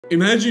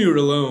Imagine you're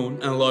alone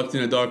and locked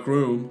in a dark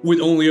room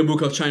with only a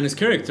book of Chinese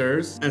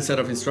characters and set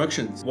of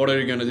instructions. What are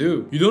you gonna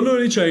do? You don't know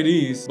any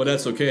Chinese, but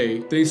that's okay.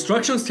 The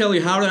instructions tell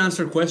you how to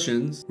answer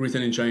questions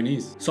written in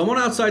Chinese. Someone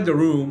outside the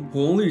room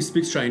who only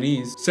speaks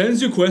Chinese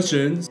sends you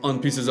questions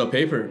on pieces of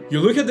paper. You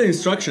look at the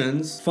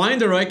instructions, find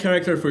the right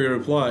character for your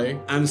reply,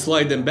 and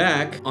slide them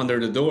back under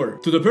the door.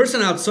 To the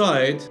person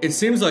outside, it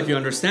seems like you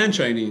understand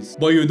Chinese,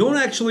 but you don't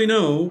actually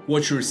know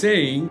what you're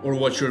saying or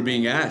what you're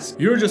being asked.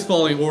 You're just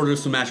following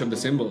orders to match up the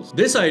symbols.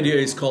 This idea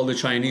is called the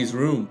Chinese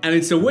room, and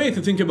it's a way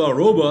to think about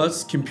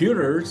robots,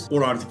 computers,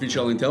 or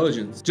artificial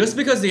intelligence. Just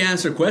because they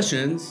answer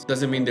questions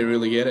doesn't mean they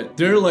really get it.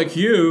 They're like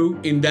you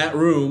in that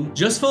room,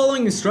 just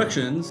following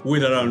instructions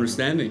without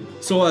understanding.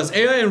 So as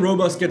AI and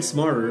robots get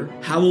smarter,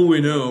 how will we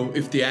know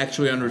if they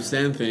actually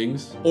understand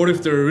things or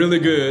if they're really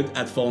good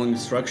at following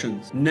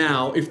instructions?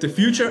 Now, if the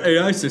future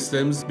AI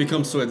systems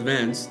become so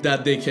advanced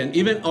that they can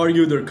even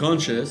argue they're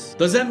conscious,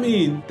 does that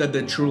mean that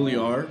they truly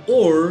are?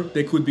 Or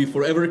they could be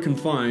forever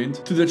confined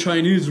to the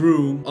Chinese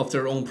room of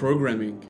their own programming?